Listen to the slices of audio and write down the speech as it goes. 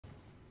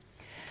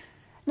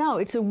Now,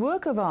 it's a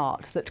work of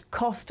art that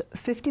cost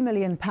 £50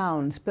 million,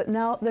 but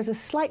now there's a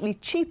slightly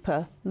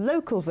cheaper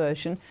local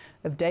version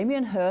of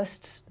Damien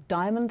Hirst's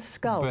diamond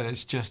skull. But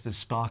it's just as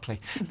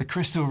sparkly. The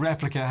crystal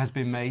replica has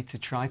been made to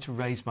try to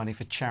raise money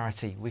for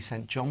charity. We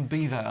sent John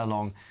Beaver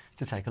along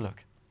to take a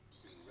look.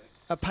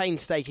 A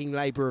painstaking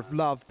labour of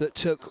love that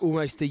took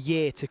almost a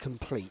year to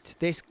complete.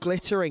 This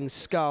glittering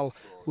skull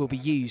will be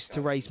used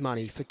to raise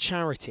money for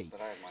charity.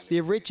 The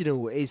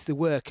original is the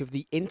work of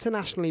the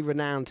internationally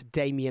renowned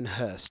Damien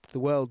Hirst, the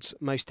world's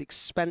most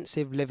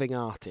expensive living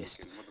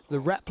artist. The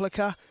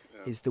replica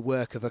is the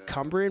work of a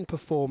Cumbrian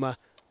performer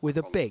with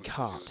a big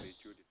heart.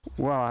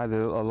 Well, I had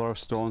a lot of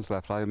stones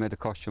left. I made a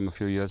costume a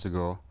few years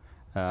ago,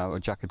 a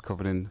jacket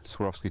covered in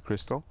Swarovski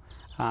crystal,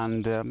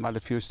 and I had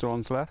a few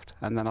stones left.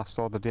 And then I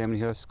saw the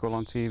Damien Hirst skull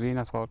on TV and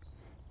I thought,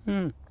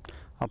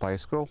 I'll buy a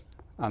skull.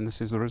 And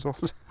this is the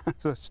result.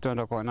 So it's turned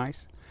out quite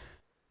nice.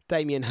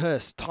 Damien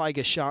Hirst's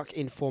tiger shark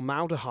in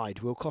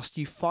formaldehyde will cost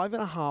you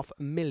 £5.5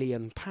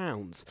 million.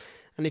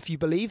 And if you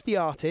believe the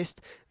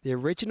artist, the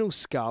original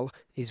skull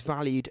is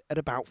valued at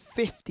about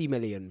 £50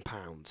 million.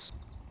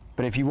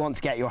 But if you want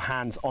to get your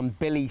hands on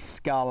Billy's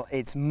skull,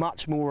 it's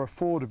much more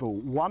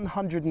affordable,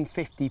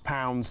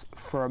 £150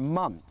 for a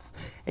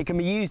month. It can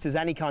be used as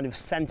any kind of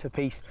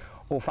centrepiece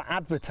or for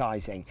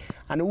advertising,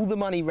 and all the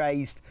money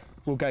raised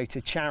will go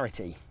to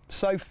charity.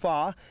 So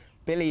far,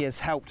 Billy has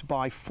helped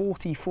buy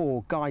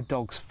 44 guide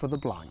dogs for the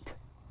blind.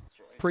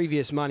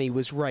 Previous money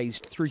was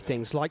raised through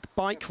things like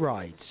bike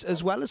rides,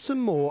 as well as some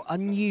more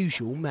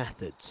unusual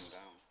methods.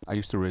 I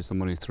used to raise the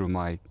money through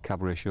my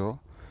cabaret show,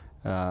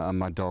 and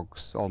my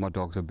dogs, all my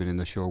dogs have been in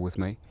the show with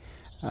me.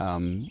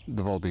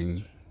 They've all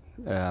been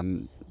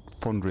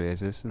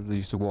fundraisers. They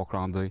used to walk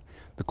around the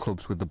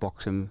clubs with the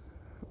boxing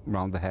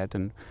around the head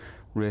and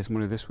raise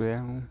money this way.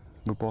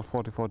 We bought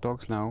 44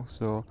 dogs now,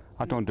 so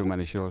I don't do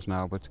many shows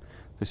now, but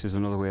this is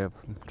another way of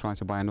trying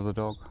to buy another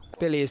dog.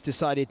 Billy has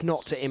decided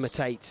not to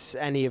imitate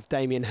any of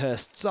Damien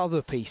Hirst's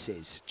other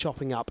pieces.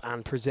 Chopping up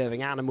and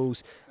preserving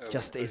animals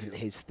just isn't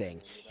his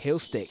thing. He'll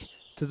stick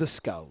to the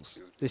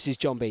skulls. This is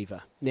John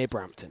Beaver, near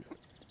Brampton.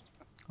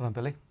 Well,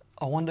 Billy,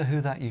 I wonder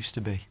who that used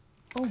to be.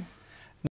 Oh.